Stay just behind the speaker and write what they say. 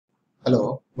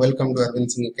Hello, welcome to Arbind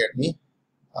Singh Academy.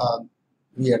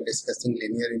 We are discussing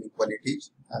linear inequalities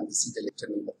and this is the lecture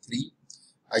number 3.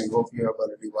 I hope you have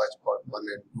already watched part 1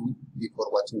 and 2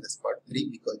 before watching this part 3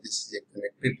 because this is a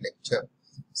connected lecture.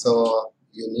 So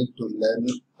you need to learn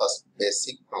first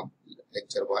basic from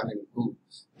lecture 1 and 2.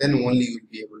 Then only you will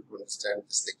be able to understand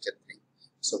this lecture 3.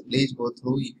 So please go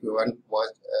through. If you want to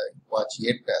watch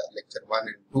yet lecture 1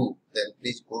 and 2, then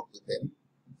please go to them.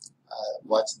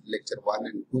 Watch lecture 1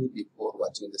 and 2 before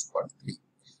watching this part 3.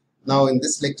 Now in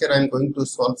this lecture I am going to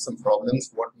solve some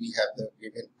problems what we have the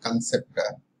given concept.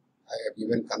 I have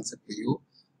given concept to you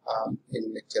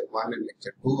in lecture 1 and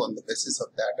lecture 2. On the basis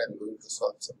of that I am going to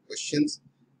solve some questions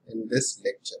in this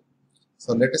lecture.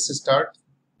 So let us start.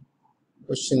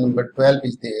 Question number 12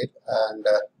 is there and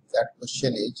that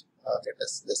question is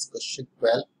this question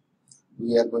 12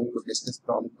 we are going to discuss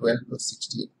from 12 to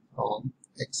 16 from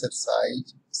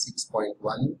exercise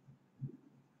 6.1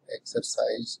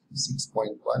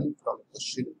 from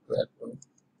question 12 to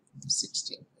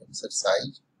 16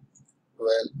 exercise 12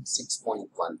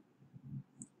 6.1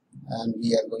 and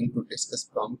we are going to discuss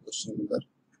from question number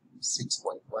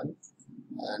 6.1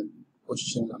 and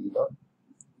question number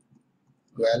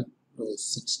 12 to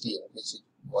 16 which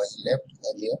was left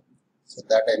earlier, so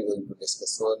that I am going to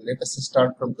discuss. So let us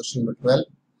start from question number 12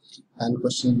 and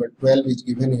question number 12 is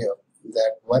given here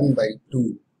that 1 by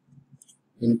 2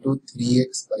 into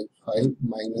 3x by 5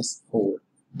 minus 4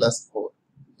 plus 4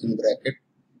 in bracket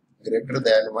greater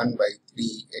than 1 by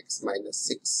 3x minus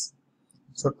 6.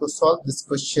 So to solve this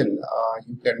question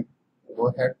you can go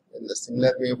ahead in the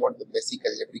similar way what the basic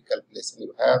algebraic calculation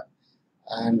you have,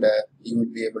 and you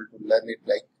will be able to learn it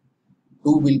like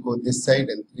 2 will go this side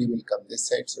and 3 will come this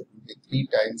side, so it will be 3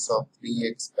 times of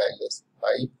 3x minus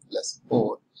 5 plus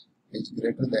 4 is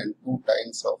greater than 2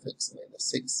 times of x minus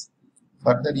 6.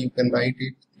 Further you can write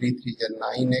it 3 3 is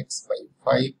 9x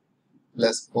by 5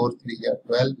 plus 4 3 is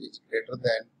 12 is greater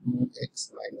than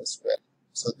 2x minus 12.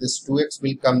 So this 2x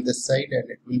will come this side and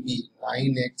it will be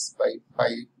 9x by 5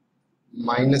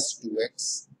 minus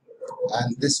 2x,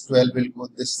 and this 12 will go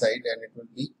this side and it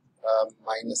will be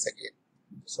minus again.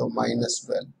 So minus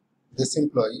 12. This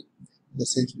employee,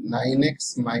 this is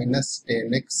 9x minus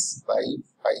 10x by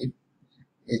 5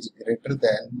 is greater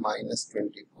than minus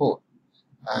 24,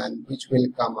 and which will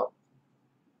come up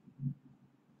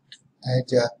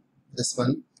as this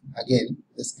one. Again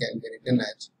this can be written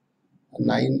as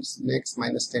 9x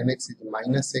minus 10x is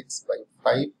minus x by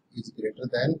 5 is greater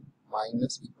than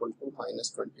minus equal to minus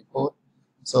 24.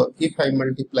 So if I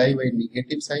multiply by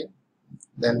negative sign,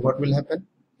 then what will happen?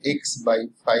 X by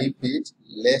 5 is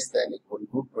less than equal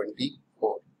to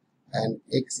 24 and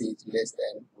x is less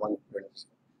than 120.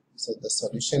 So the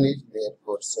solution is,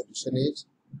 therefore solution is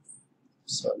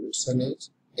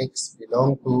x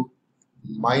belong to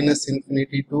minus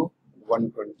infinity to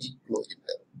 120 close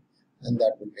interval, and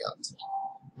that will be answer.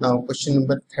 Now question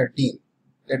number 13.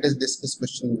 Let us discuss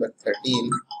question number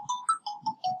 13.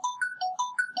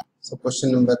 So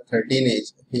question number 13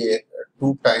 is here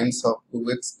 2 times of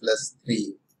 2x plus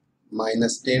 3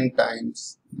 minus 10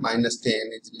 times minus 10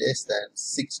 is less than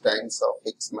 6 times of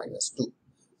x minus 2.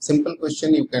 Simple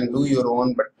question, you can do your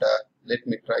own, but let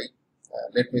me try.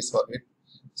 Let me solve it.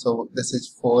 So this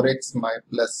is 4x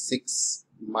plus 6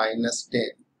 minus 10.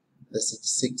 This is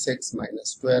 6x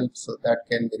minus 12. So that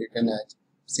can be written as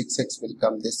 6x will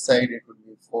come this side. It will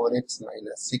be 4x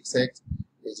minus 6x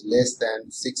is less than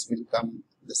 6 will come.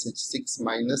 This is 6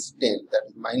 minus 10. That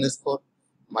is minus 4.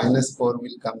 Minus 4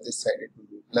 will come this side. It will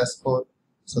be plus 4.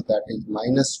 So that is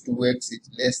minus 2x is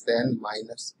less than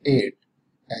minus 8.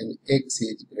 And x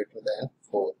is greater than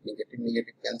 4.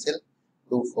 Negative cancel.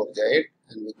 2 4 is 8,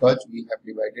 and because we have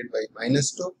divided by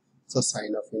minus 2, so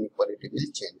sign of inequality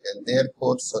will change, and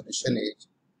therefore solution is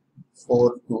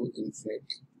 4 to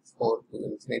infinity. 4 to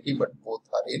infinity, but both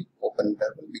are in open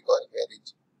interval because here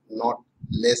is not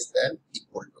less than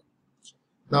equal to.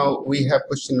 Now we have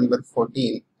question number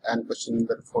 14, and question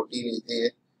number 14 is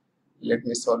there. Let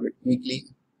me solve it quickly.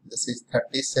 This is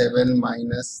 37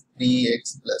 minus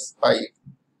 3x plus 5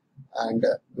 and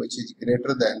which is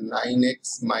greater than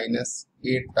 9x minus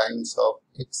 8 times of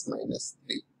x minus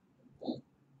 3,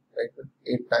 right?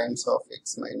 8 times of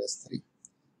x minus 3.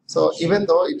 So even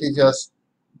though it is just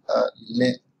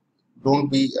don't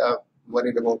be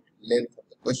worried about length of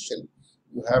the question.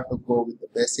 You have to go with the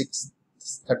basics.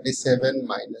 37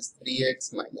 minus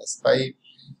 3x minus 5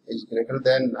 is greater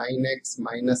than 9x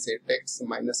minus 8x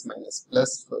minus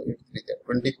plus, so 8 3 is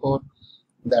 24.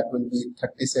 That will be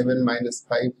 37 minus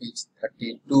 5 is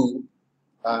 32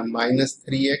 minus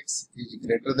 3x is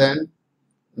greater than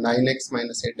 9x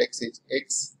minus 8x is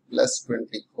x plus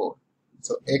 24.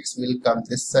 So x will come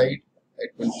this side,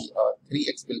 it will be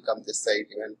 3x will come this side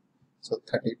even. So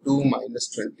 32 minus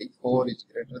 24 is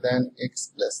greater than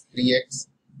x plus 3x.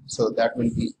 So that will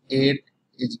be 8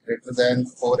 is greater than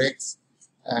 4x,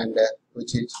 and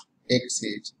which is x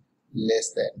is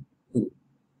less than 2.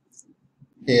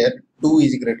 Here 2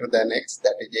 is greater than x,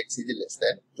 that is x is less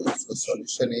than 2. So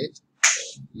solution is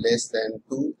less than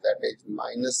 2, that is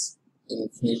minus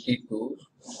infinity to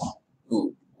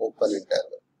 2, open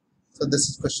interval. So this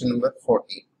is question number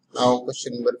 14. Now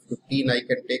question number 15 I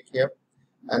can take here,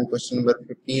 and question number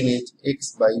 15 is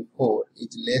x by 4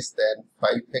 is less than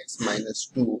 5x minus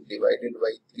 2 divided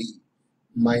by 3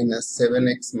 minus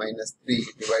 7x minus 3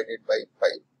 divided by 5,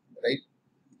 right?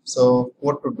 So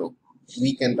what to do?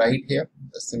 We can write here,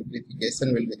 the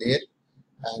simplification will be there,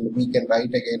 and we can write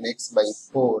again x by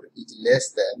 4 is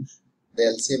less than, the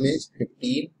LCM is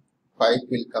 15, 5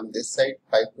 will come this side,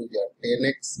 5 to the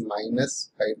 10x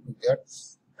minus 5 to the,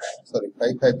 sorry,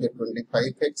 5 5 to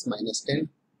 25x minus 10.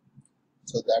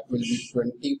 So that will be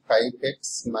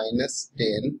 25x minus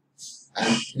 10,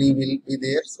 and 3 will be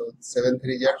there. So 7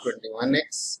 3 is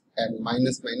 21x, and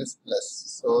minus minus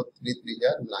plus. So 3 3 is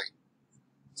 9.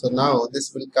 So now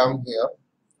this will come here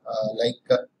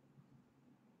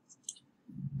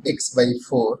x by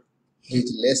 4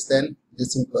 is less than,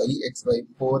 this employee x by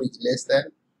 4 is less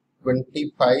than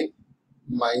 25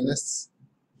 minus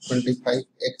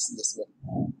 25x, this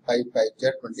one 5 5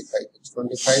 is 25x,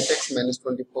 25x minus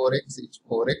 24x is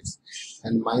 4x,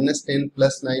 and minus 10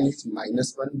 plus 9 is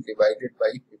minus 1 divided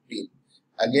by 15.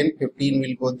 Again 15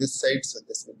 will go this side, so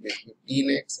this will be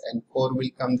 15x, and 4 will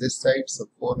come this side, so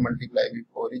 4 multiplied by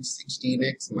 4 is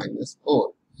 16x minus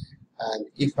 4. And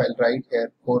if I'll write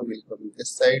here, 4 will come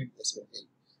this side, this will be,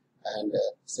 and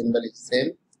symbol is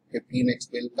same,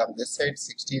 15x will come this side,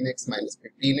 16x minus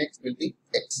 15x will be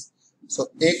x. So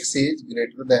x is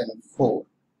greater than 4,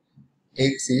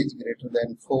 x is greater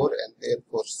than 4, and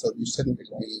therefore solution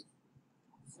will be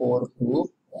 4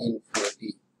 to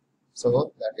infinity.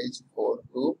 So that is 4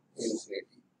 to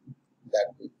infinity, that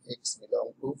will x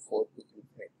belong to 4 to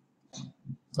infinity.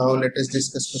 Now let us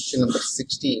discuss question number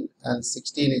 16, and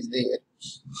 16 is there.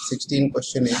 16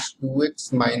 question is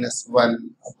 2x minus 1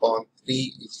 upon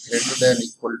 3 is greater than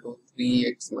equal to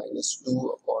 3x minus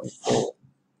 2 upon 4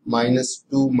 minus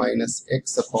 2 minus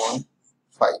x upon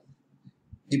 5.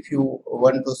 If you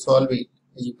want to solve it,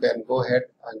 you can go ahead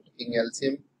and taking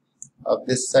LCM of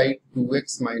this side.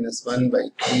 2x minus 1 by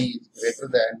 3 is greater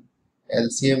than,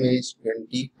 LCM is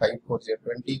 20, 5 4 is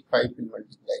 20, 5 will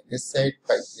multiply this side, 5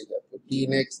 3 is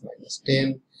 15x minus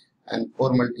 10, and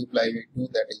 4 multiply by 2,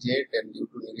 that is 8, and due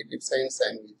to negative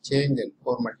sign will change, and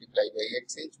 4 multiply by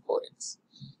x is 4x.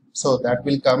 So that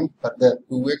will come further,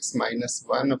 2x minus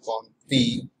 1 upon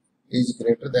 3 is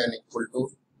greater than equal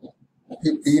to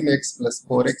 15x plus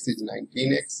 4x is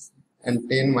 19x, and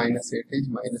 10 minus 8 is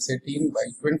minus 18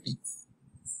 by 20.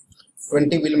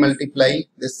 20 will multiply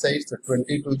this side, so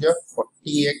 20 to the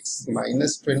 40x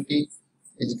minus 20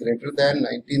 is greater than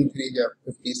 19 3 is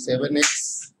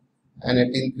 57x, and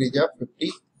 18 3 is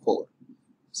 54.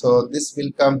 So this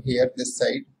will come here this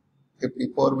side,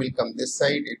 54 will come this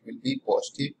side, it will be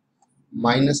positive,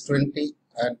 minus 20,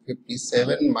 and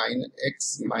 57 minus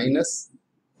x minus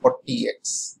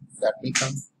 40x, that will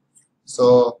come.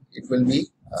 So it will be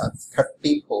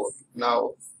 34.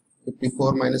 Now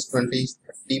 54 minus 20 is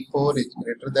 34 is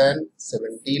greater than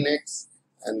 17x,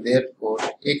 and therefore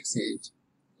x is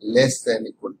less than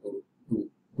equal to 2.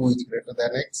 2 is greater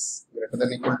than x, greater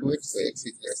than equal to x, so x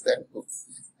is less than 2,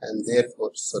 and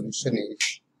therefore solution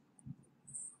is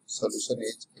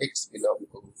x belong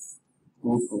to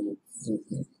 2 to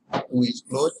infinity. 2 is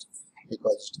closed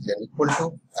because it is an equal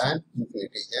to, and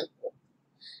infinity is an open.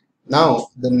 Now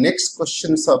the next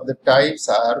questions of the types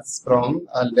are from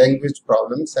language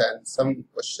problems and some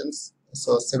questions.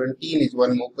 So 17 is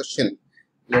one more question.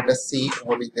 Let us see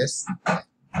what is this.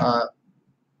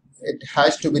 It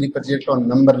has to be represented on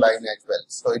number line as well.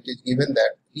 So it is given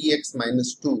that 3x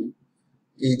minus 2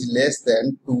 is less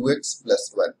than 2x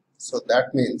plus 1. So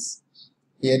that means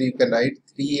here you can write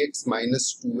 3x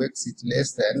minus 2x is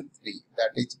less than 3.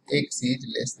 That is x is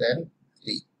less than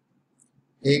 3.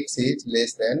 X is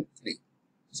less than 3.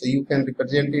 So you can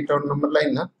represent it on number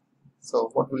line, na? So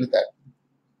what will that?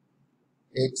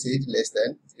 X is less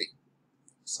than 3.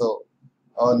 So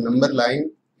on number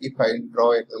line, if I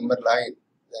draw a number line,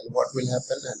 then what will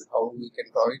happen and how we can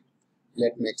draw it?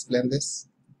 Let me explain this.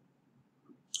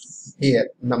 Here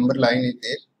number line is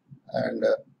there, and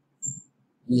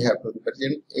we have to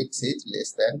represent x is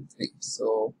less than 3.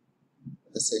 So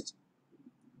this is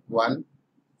 1,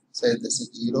 so this is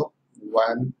 0,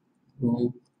 1,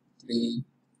 2, 3,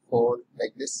 4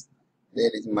 like this.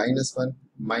 There is -1,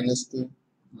 -2,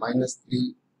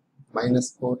 -3,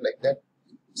 -4 like that.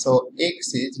 So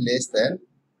x is less than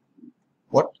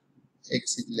what?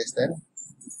 X is less than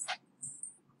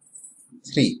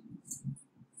 3.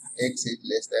 X is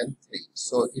less than 3.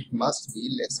 So it must be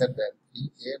lesser than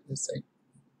 3 here this side.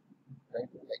 Right,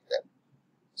 like that.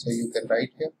 So you can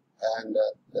write here, and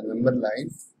the number line,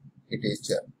 it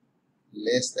is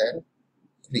less than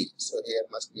 3. So here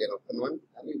must be an open one,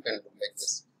 and you can do like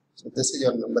this. So this is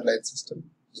your number line system.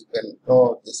 You can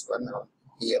draw this one on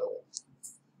here.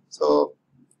 So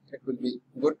it will be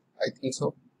good, I think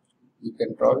so. You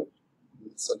can draw it. The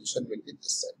solution will be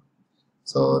this side.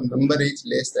 So number is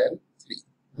less than 3.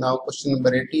 Now question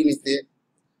number 18 is there.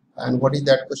 And what is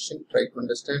that question? Try to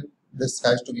understand. This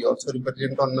has to be also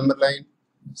represented on number line.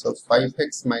 So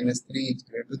 5x minus 3 is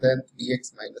greater than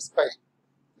 3x minus 5.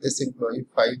 This implies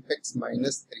 5x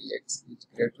minus 3x is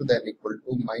greater than equal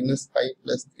to minus 5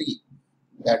 plus 3.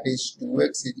 That is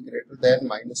 2x is greater than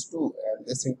minus 2. And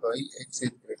this implies x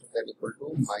is greater than equal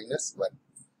to minus 1.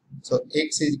 So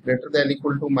x is greater than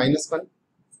equal to minus 1,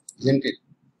 isn't it?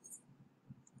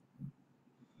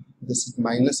 This is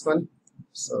minus 1.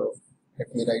 So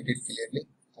let me write it clearly.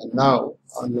 And now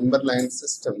on number line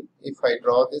system, if I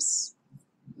draw this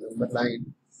number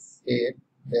line here,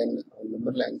 then on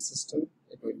number line system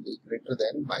it will be greater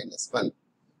than minus 1.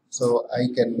 So I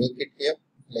can make it here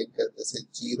like this is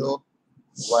 0,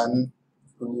 1,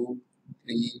 2,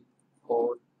 3,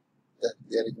 4.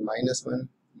 There is minus 1,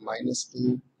 minus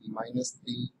 2, minus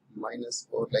 3, minus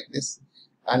 4 like this,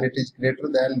 and it is greater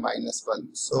than minus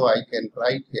 1. So I can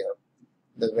write here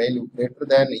the value greater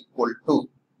than equal to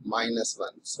minus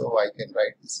 1. So I can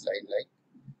write this line like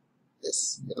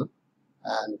this,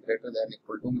 and greater than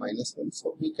equal to minus 1.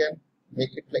 So we can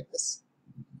make it like this,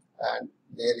 and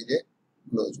there is a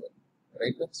closed one,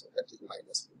 right? So that is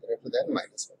minus 1, greater than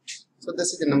minus 1. So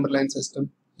this is the number line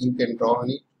system. You can draw on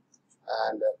it,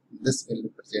 and this will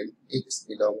represent x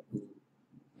belong to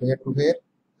where to where.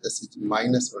 This is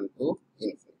minus 1 to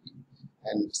infinity,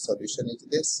 and solution is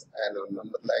this. And on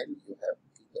number line you can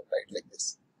write like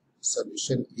this.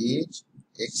 Solution is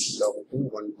x belong to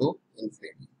 1 to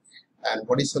infinity. And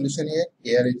what is solution here?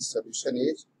 Here is solution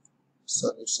is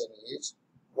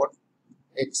what?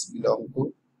 X belong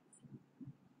to,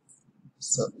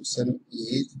 solution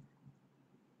is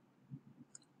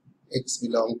x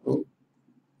belong to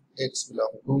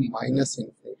minus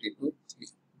infinity to 3.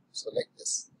 So like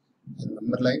this. And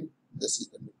number line, this is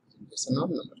the representation of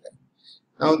number line.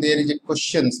 Now there is a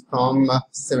questions from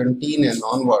 17 and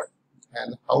onward,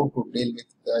 and how to deal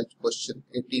with that question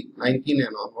 18, 19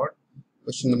 and onward.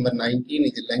 Question number 19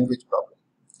 is a language problem,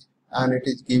 and it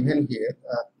is given here,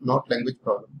 not language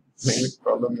problem. Language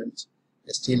problem is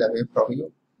still away from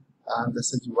you, and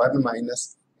this is 1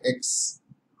 minus x.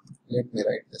 Let me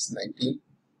write this 19.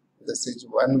 This is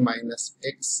 1 minus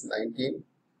x 19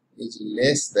 is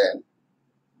less than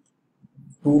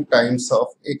 2 times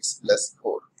of x plus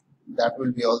 4. That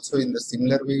will be also in the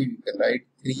similar way. You can write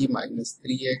 3 minus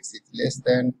 3x is less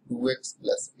than 2x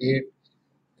plus 8.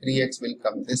 3x will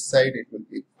come this side, it will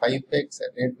be 5x,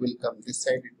 and 8 will come this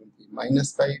side, it will be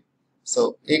minus 5.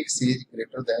 So x is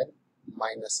greater than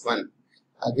minus 1.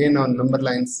 Again on number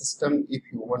line system, if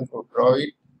you want to draw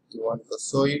it, you want to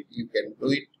show it, you can do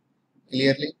it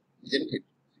clearly, isn't it?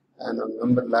 And on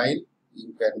number line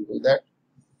you can do that.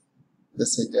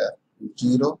 This is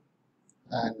 0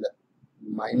 and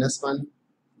minus 1,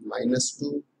 minus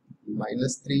 2,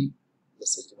 minus 3.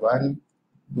 This is 1,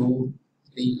 2,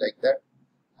 3 like that.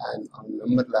 And on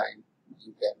number line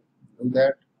you can do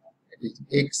that. It is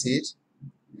x is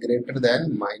greater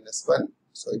than minus 1.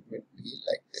 So it will be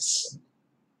like this,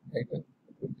 right? It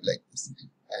will be like this,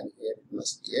 and here it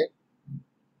must be a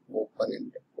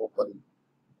open,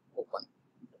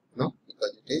 no,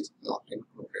 because it is not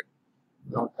included,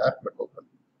 not that but open.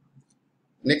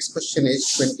 Next question is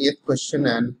 20th question,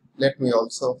 and let me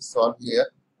also solve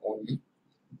here only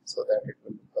so that it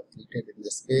will be completed in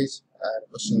this page. And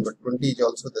question number 20 is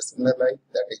also the similar like,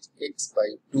 that is x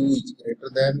by 2 is greater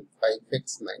than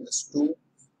 5x minus 2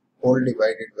 whole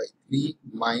divided by 3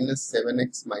 minus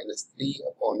 7x minus 3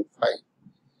 upon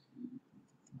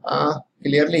 5.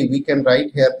 Clearly we can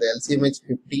write here the LCM is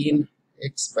 15.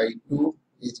 X by 2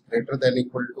 is greater than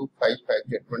equal to 5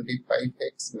 get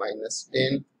 25x minus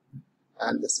 10.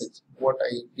 And this is what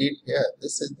I did here.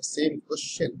 This is the same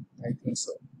question, I think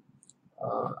so.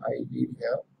 I did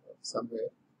here somewhere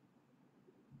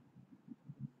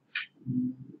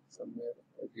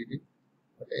I did it,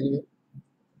 but anyway,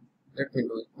 let me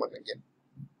do it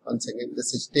once again.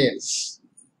 This is 10.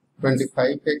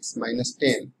 25x minus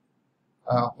 10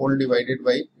 whole divided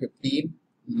by 15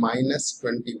 minus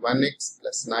 21x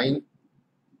plus 9,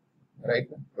 right?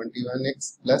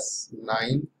 21x plus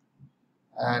 9,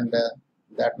 and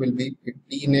that will be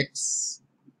 15x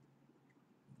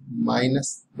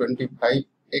minus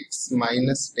 25x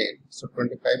minus 10. So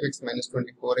 25x minus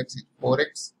 24x is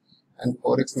 4x, and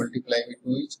 4x multiplied by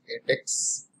 2 is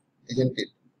 8x, isn't it?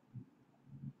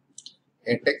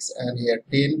 8x, and here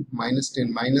 10 minus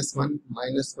 10 minus 1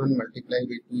 multiplied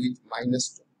by 2 is minus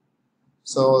 2.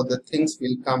 So the things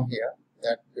will come here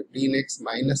that 15x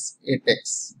minus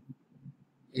 8x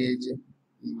is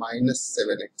minus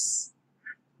 7x.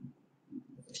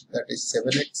 That is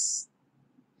 7x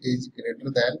is greater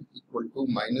than equal to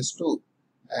minus 2,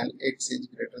 and x is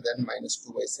greater than minus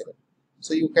 2 by 7.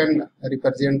 So you can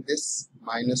represent this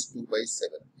minus 2 by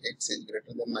 7. X is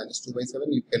greater than minus 2 by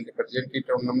 7. You can represent it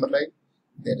on number line.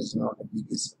 There is not a big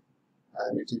issue,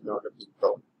 and it is not a big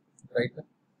problem, right?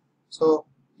 So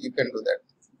you can do that,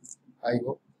 I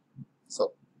hope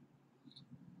so.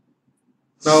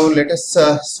 Now let us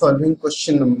solving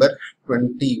question number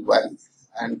 21,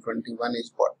 and 21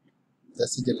 is what?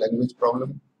 This is a language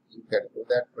problem. You can do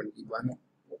that. 21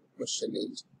 question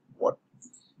is what?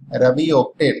 Ravi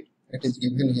obtained, it is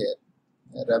given here,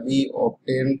 Ravi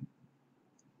obtained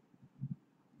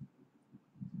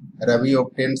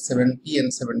 70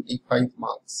 and 75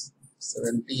 marks.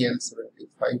 70 and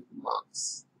 75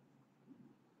 marks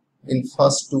in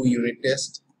first 2 unit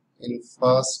test. In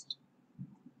first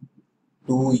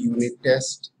 2 unit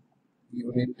test,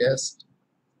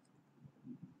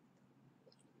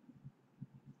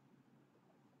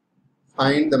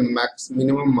 find the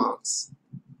minimum marks.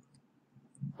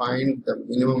 Find the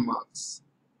minimum marks.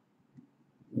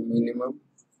 Minimum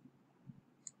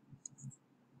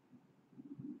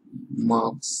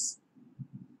marks.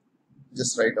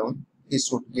 Just write down. He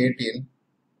should get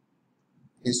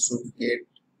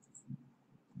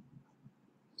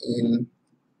in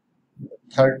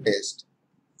third test.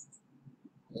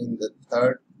 In the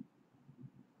third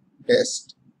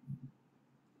test,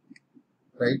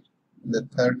 right? In the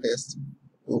third test,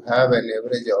 to have an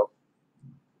average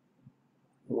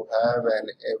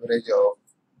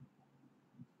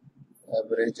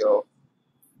of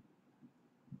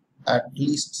at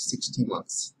least 60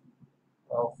 marks.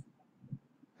 Of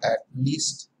at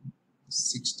least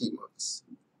 60 marks.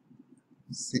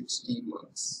 60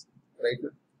 marks, right?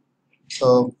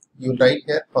 So you write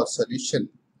here for solution.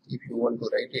 If you want to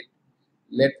write it,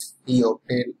 let he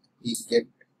obtain, he get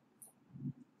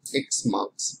x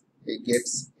marks. He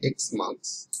gets x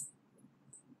marks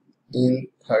in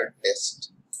third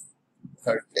test,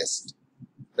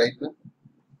 right now.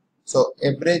 So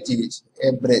average is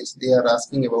average. They are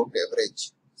asking about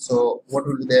average. So what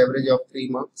will be the average of 3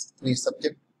 marks, 3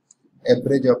 subject?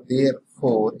 Average of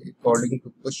therefore, according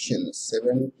to question,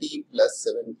 70 plus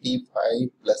 75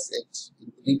 plus x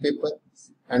in 3 paper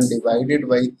and divided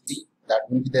by 3. That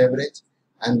will be the average,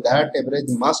 and that average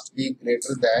must be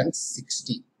greater than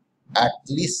 60. At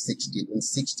least 60, means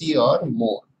 60 or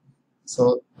more.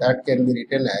 So that can be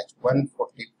written as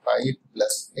 145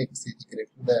 plus x is greater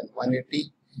than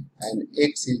 180, and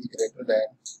x is greater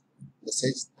than, this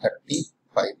is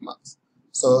 35 marks.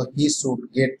 So he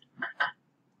should get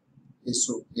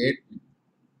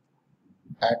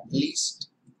at least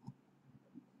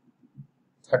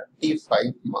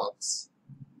 35 marks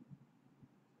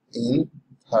in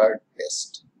third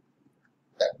test.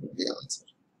 That will be answer,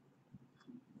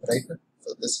 right?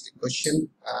 So this is the question,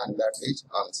 and that is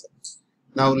answer.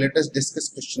 Now let us discuss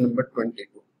question number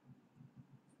 22.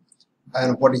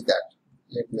 And what is that?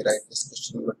 Let me write this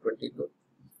question number 22.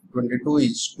 22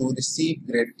 is to receive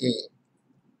grade A.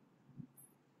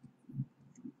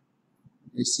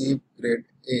 Receive grade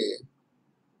A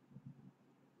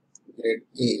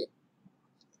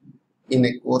in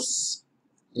a course.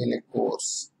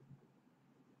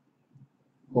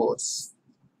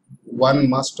 One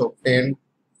must obtain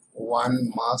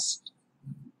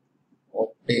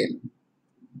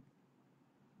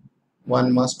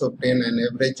an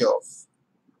average of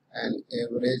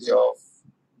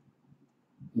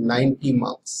 90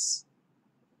 marks.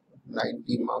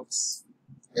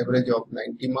 Average of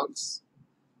 90 marks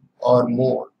or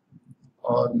more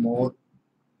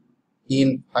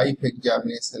in 5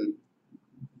 examination.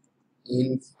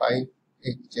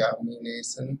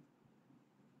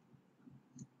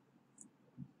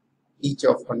 Each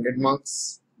of 100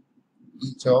 marks.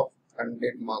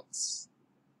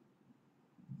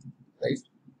 Right?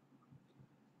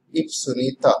 If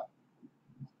Sunita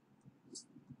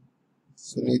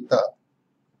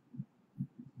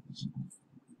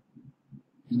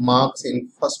marks in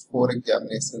first 4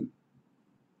 examination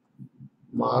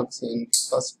marks in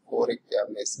first four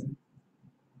examination.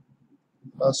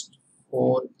 First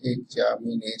four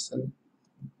examinations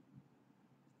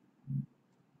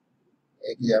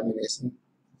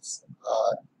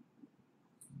are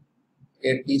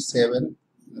 87,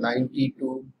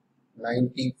 92,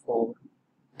 94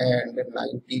 and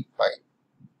 95.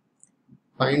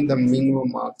 Find the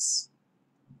minimum marks.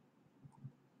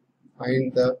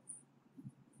 Find the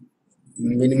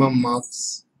minimum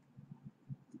marks.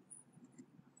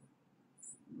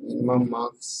 Minimum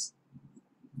marks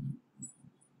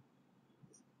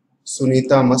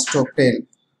Sunita must obtain.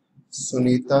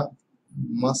 Sunita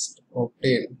must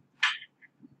obtain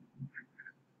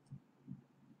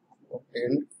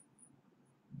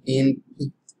in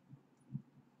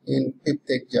fifth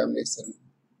examination.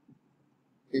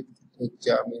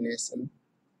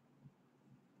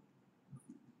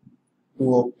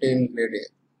 To obtain grade A.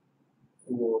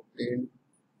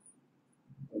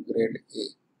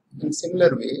 In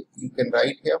similar way, you can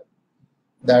write here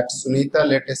that Sunita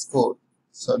let score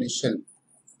solution.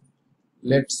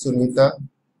 Let Sunita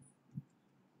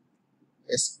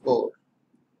score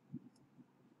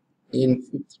in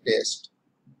fifth test.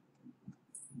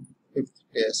 Fifth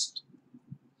test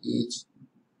is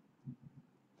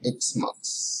X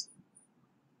marks.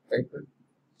 Right?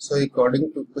 So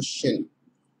according to question,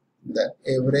 the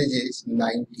average is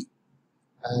 90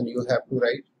 and you have to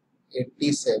write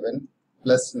 87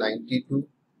 plus 92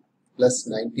 plus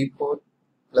 94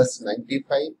 plus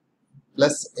 95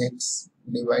 plus X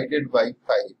divided by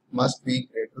 5 must be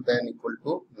greater than equal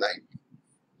to 90,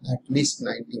 at least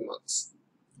 90 marks.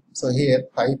 So here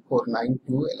 5, 4, 9,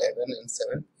 2, 11 and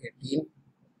 7, 18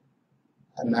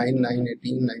 and 9, 9,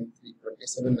 18, 9, 3,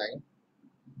 27, 9,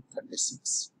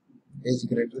 36 is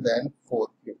greater than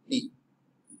 450,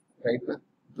 right now,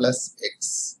 plus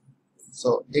X.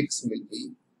 So X will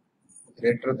be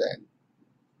greater than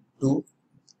 2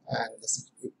 and this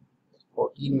is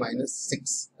 14 minus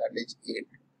 6, that is 8.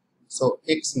 So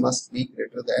X must be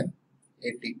greater than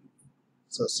 80.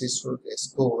 So she should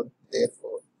score,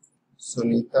 therefore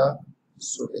Sunita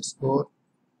should score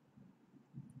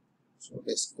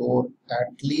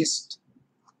at least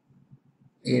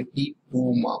 82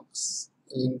 marks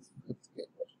in fifth paper.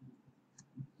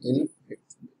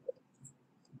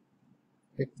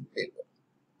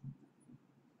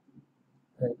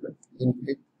 Right? In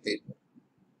fifth paper.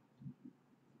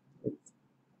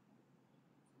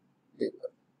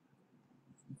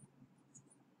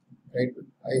 Right?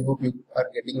 I hope you are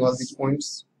getting all these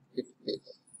points. Fifth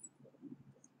paper.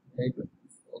 Right?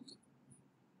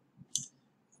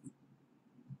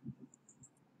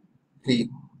 Okay.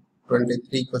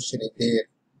 23 question is there,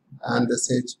 and this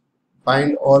is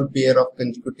find all pair of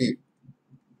consecutive.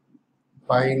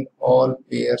 Find all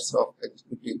pairs of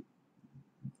consecutive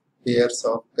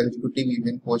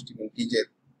even positive integer.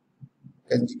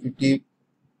 Consecutive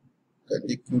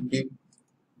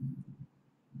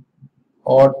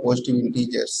odd positive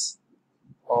integers.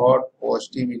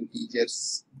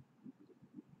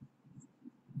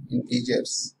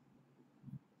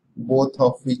 Both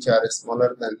of which are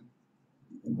smaller than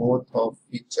both of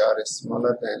which are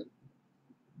smaller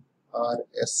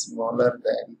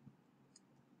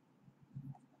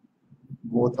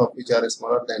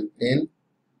than 10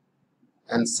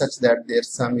 and such that their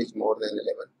sum is more than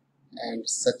 11 and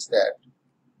such that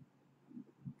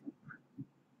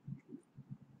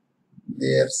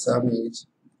their sum is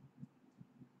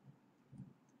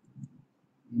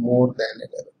more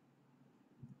than 11.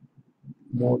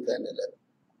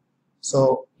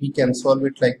 So we can solve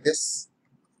it like this.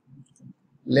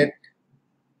 Let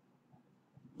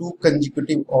two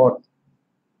consecutive odd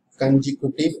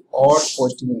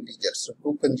positive integers. So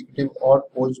two consecutive odd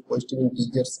positive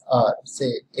integers are,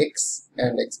 say, x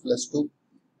and x plus 2.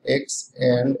 X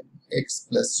and x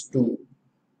plus 2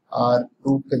 are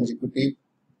two consecutive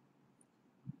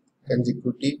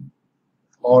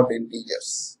odd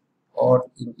integers,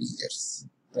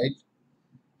 right?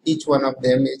 Each one of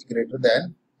them is greater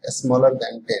than smaller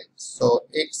than 10. So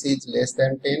x is less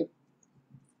than 10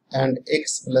 and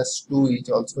x plus 2 is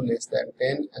also less than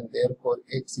 10 and therefore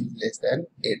x is less than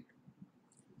 8.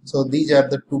 So these are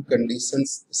the two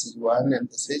conditions. This is 1 and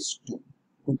this is 2.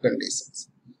 Two conditions.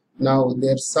 Now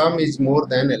their sum is more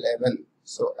than 11.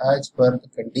 So as per the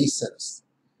conditions,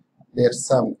 their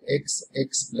sum x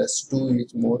plus 2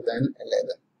 is more than 11.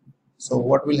 So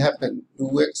what will happen?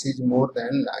 2x is more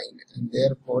than 9 and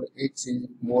therefore x is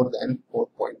more than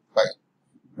 4.5.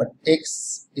 But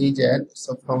x is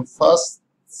so from first,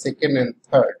 second and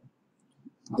third.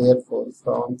 Therefore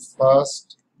from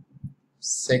first,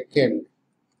 second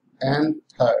and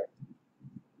third,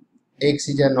 x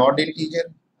is an odd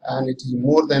integer and it is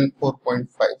more than 4.5.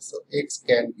 So x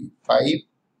can be 5,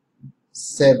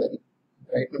 7,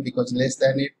 right? Because less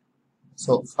than it.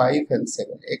 So 5 and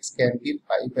 7. X can be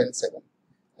 5 and 7,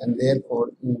 and therefore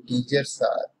integers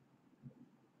are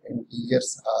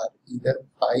either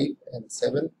 5 and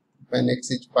 7. When x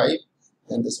is 5,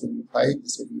 then this will be 5.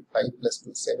 This will be 5 plus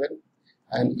 2, 7.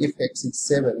 And if x is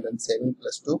 7, then 7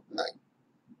 plus 2, 9.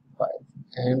 5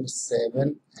 and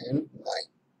 7 and 9.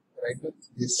 Right?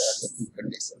 These are the two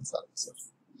conditions answer.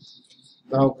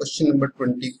 Now question number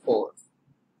 24.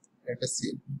 Let us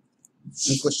see.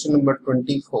 In question number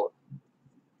 24,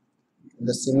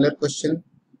 the similar question,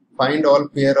 find all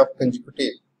pair of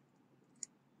consecutive.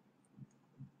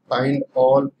 Find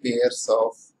all pairs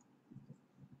of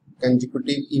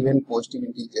consecutive even positive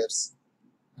integers.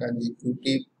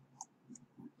 Consecutive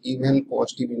even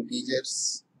positive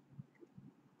integers.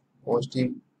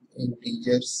 Positive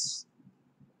integers,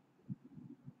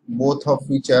 both of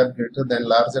which are greater than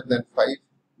larger than 5.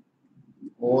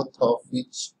 Both of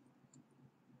which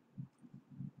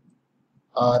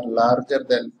are larger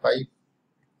than 5.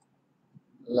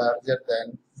 Larger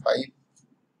than 5.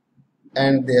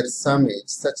 And their sum is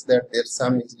such that their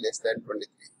sum is less than 23.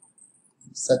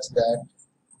 Such that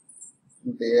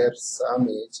their sum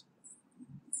is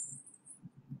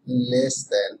less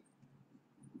than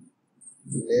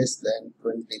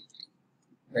 23.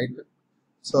 Right?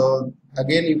 So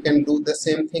again you can do the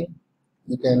same thing.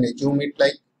 You can assume it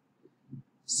like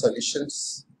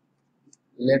solutions.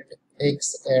 Let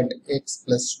x and x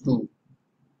plus 2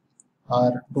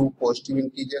 are two positive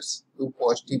integers, two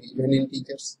positive even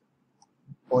integers.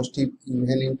 Positive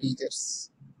even integers,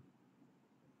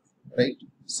 right?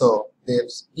 So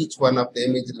there's each one of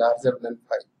them is larger than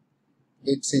 5.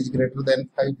 X is greater than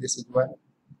 5, this is 1.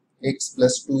 X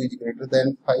plus 2 is greater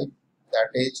than 5,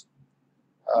 that is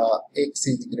x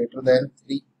is greater than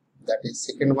 3, that is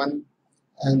second one,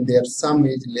 and their sum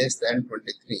is less than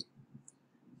 23.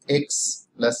 X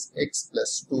plus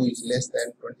 2 is less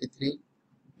than 23.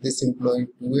 This implies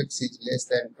 2x is less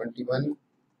than 21.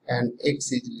 And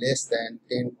x is less than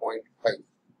 10.5.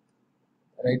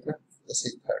 Right now, this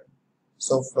is third.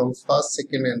 So from first,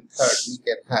 second, and third, we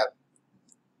can have.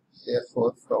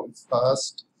 Therefore, from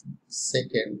first,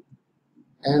 second,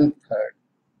 and third,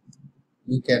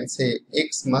 we can say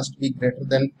x must be greater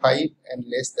than 5 and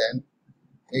less than.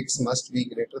 X must be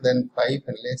greater than 5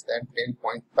 and less than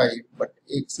 10.5. But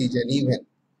x is an even,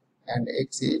 and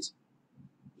x is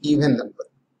even number.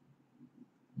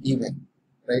 Even.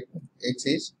 Right? X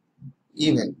is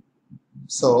even.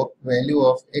 So value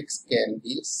of x can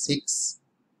be 6,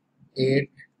 8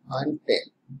 and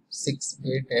 10. 6,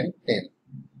 8 and 10.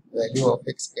 Value of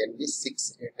x can be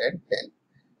 6, 8 and 10.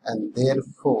 And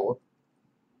therefore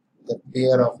the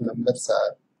pair of numbers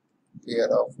are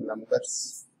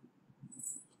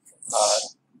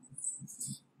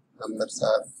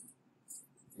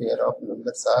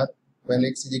when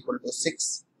x is equal to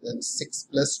 6, then 6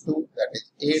 plus 2, that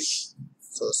is 8.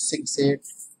 So 6, 8,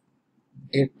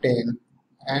 8, 10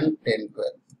 and 10,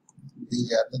 12.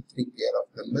 These are the three pair of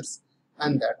numbers,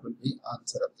 and that will be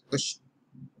answer of the question.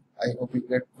 I hope you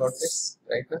got this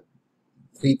right now.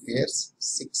 Three pairs,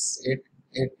 6, 8,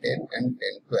 8, 10 and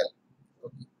 10, 12.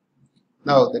 Okay.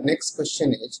 Now the next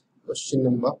question is question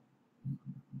number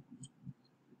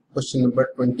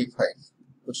 25.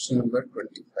 Question number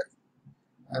 25.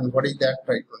 And what is that?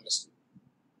 Try to understand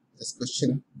this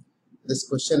question. This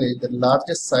question is the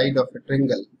largest side of a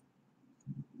triangle.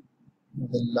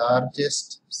 The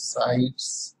largest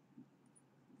sides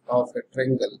of a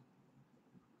triangle.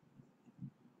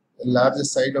 The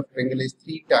largest side of triangle is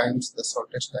 3 times the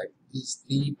shortest side. Is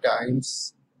 3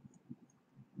 times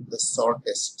the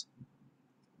shortest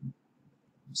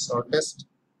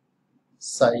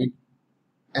side,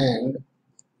 and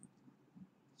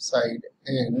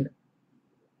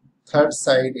third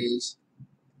side is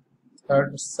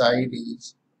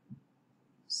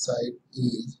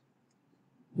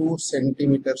 2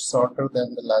 centimeters shorter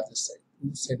than the largest side.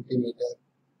 2 centimeters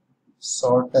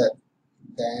shorter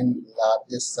than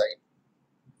largest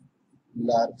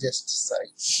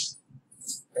side.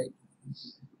 Right?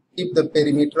 If the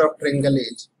perimeter of triangle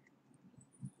is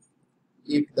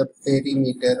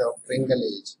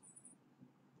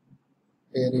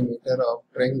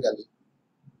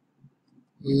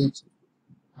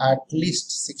at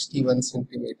least 61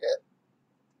 centimeter,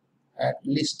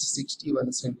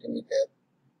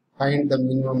 find the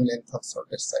minimum length of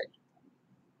shortest side.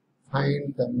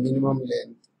 Find the minimum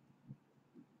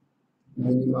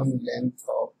length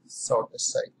of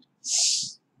shortest side.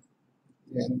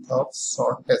 Length of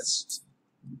shortest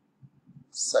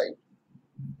side.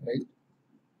 Right?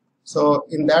 So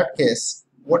in that case,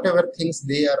 whatever things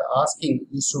they are asking,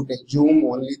 you should assume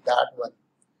only that one.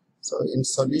 So in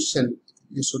solution,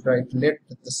 you should write let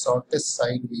the shortest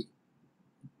side be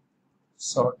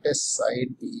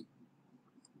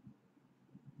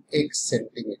x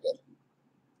centimeter.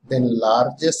 Then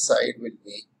largest side will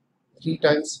be 3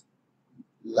 times.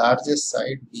 Largest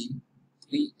side be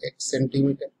 3x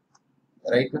centimeter,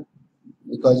 right now,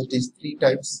 because it is 3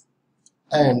 times.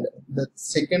 And the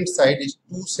second side is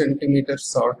 2 centimeters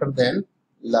shorter than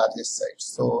largest side.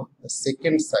 So the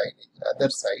second side, other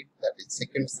side, that is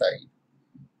second side,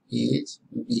 is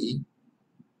be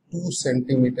 2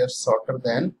 centimeters shorter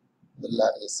than the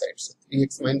largest side. So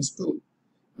 3x minus 2.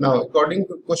 Now according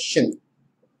to question,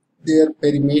 their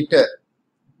perimeter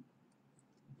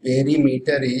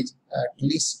is at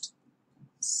least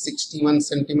 61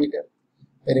 centimeter.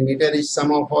 Perimeter is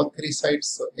sum of all three sides.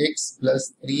 So x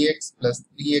plus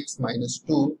 3x minus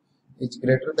 2 is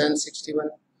greater than 61.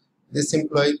 This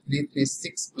implies 3, 3,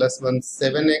 6 plus 1,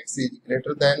 7x is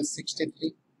greater than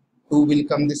 63. 2 will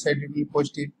come this side, it will be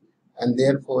positive, and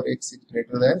therefore x is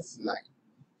greater than 9.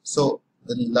 So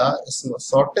the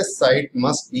shortest side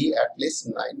must be at least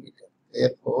 9 meter.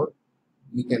 Therefore,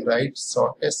 we can write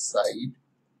shortest side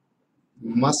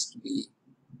must be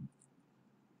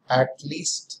at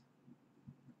least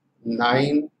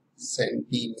 9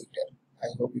 centimeter. I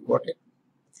hope you got it.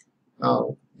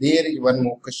 Now, there is one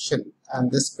more question,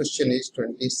 and this question is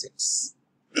 26.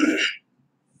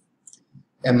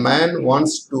 A man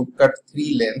wants to cut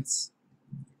 3 lengths.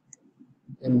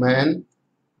 A man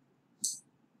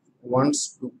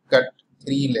wants to cut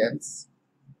 3 lengths.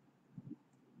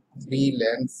 3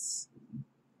 lengths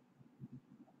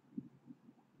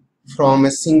from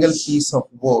a single piece of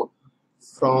board.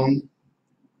 From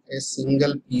a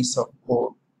single piece of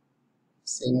board.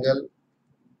 Single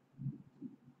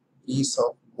piece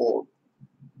of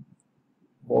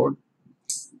board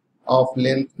of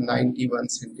length 91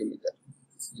 centimeter.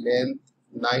 Length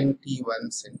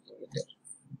 91 centimeter.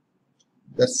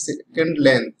 The second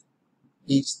length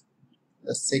is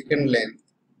the second length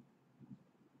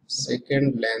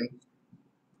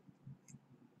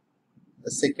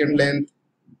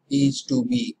is to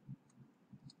be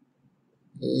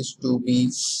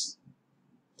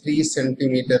 3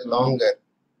 centimeter longer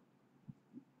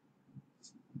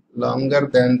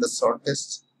than the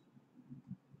shortest,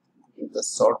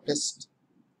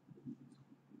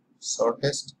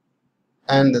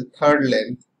 and the third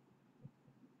length,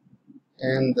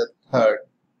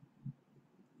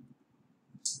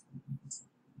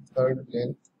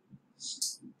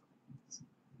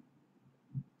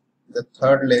 the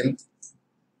third length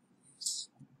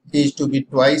is to be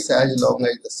twice as long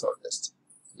as the shortest.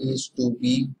 Is to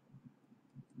be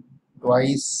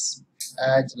twice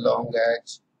as long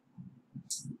as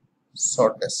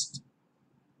shortest.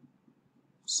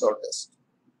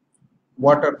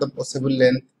 What are the possible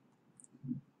length?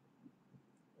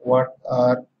 What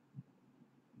are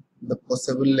the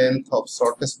possible length of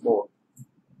shortest board?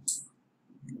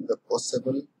 The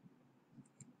possible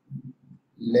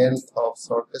length of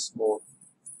shortest board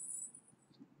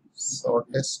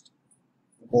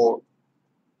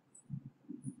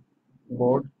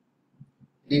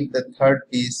if the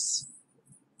third piece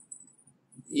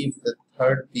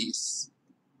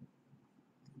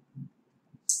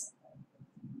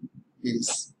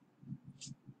is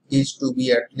to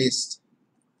be at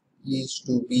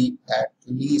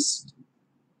least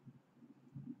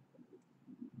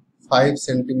 5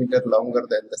 centimeter longer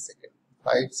than the second.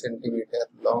 5 centimeter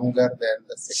longer than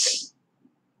the second.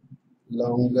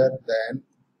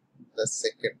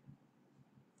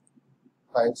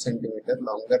 5 centimeter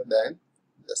longer than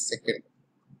the second.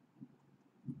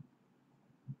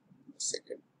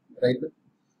 Right?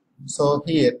 So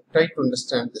here, try to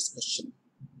understand this question.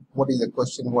 What is the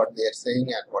question, what they are saying,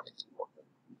 and what is important.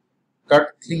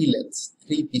 Cut 3 lengths.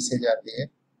 3 pieces are there.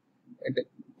 And the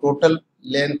total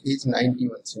length is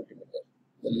 91 centimeter.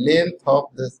 The length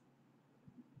of the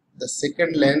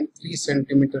second length 3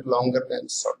 centimeter longer than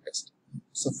shortest.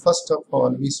 So first of all,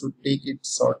 we should take it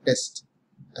shortest,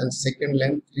 and second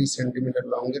length 3 centimeter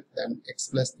longer than x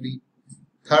plus 3.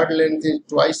 Third length is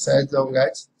twice as long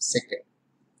as second.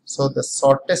 So the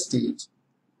shortest is,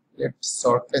 let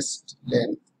shortest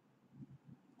length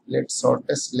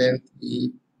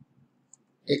be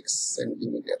x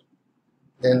centimeter.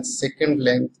 Then second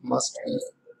length must be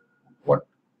what?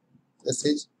 This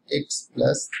is x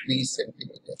plus 3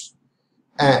 centimeter.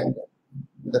 And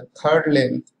the third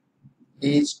length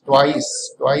is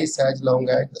twice as long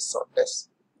as the shortest.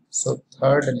 So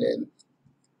third length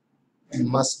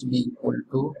must be equal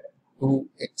to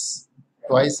 2x,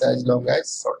 twice as long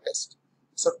as shortest.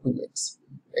 So 2x.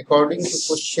 According to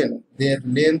question, their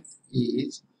length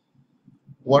is,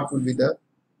 what will be the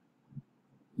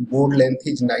board length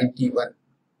is 91.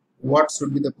 What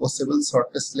should be the possible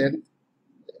shortest length?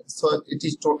 So it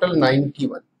is total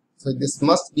 91. So this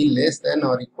must be less than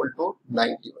or equal to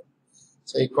 91.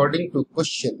 So according to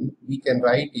question, we can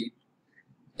write it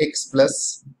x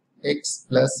plus 3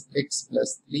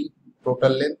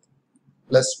 total length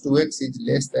plus 2x is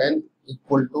less than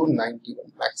equal to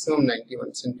 91. Maximum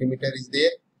 91 centimeter is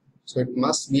there. So it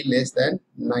must be less than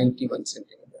 91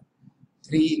 centimeter.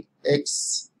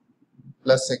 3x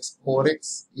plus x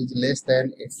 4x is less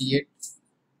than 88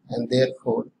 and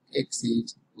therefore x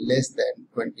is less than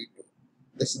 22.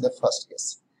 This is the first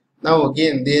case. Now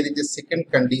again there is a second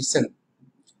condition,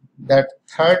 that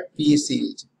third piece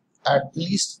is at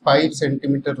least 5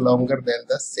 centimeter longer than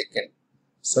the second.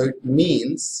 So it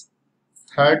means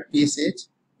third piece is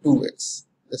 2x.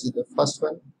 This is the first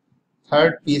one.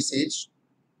 Third piece is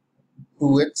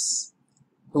 2x.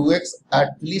 2x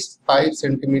at least 5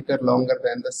 centimeter longer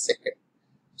than the second.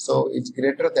 So it's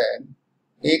greater than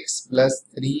x plus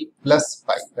 3 plus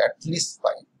 5, at least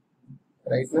 5,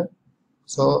 right now.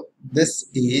 So this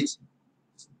is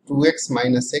 2x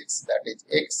minus x, that is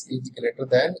x is greater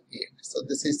than 8. So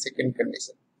this is second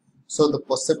condition. So the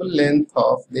possible length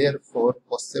of, therefore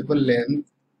possible length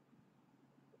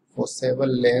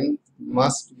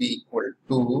must be equal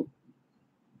to,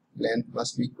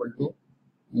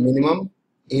 minimum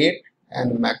 8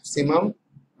 and maximum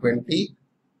 22.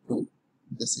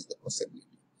 This is the possibility,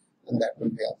 and that will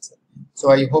be answer.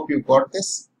 So I hope you got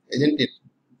this, isn't it?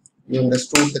 You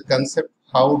understood the concept,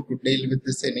 how to deal with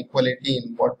this inequality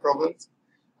in word problems,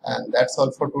 and that's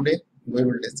all for today. We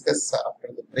will discuss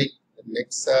after the break the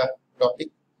next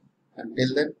topic.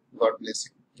 Until then, God bless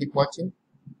you. Keep watching.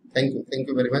 Thank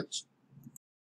you very much.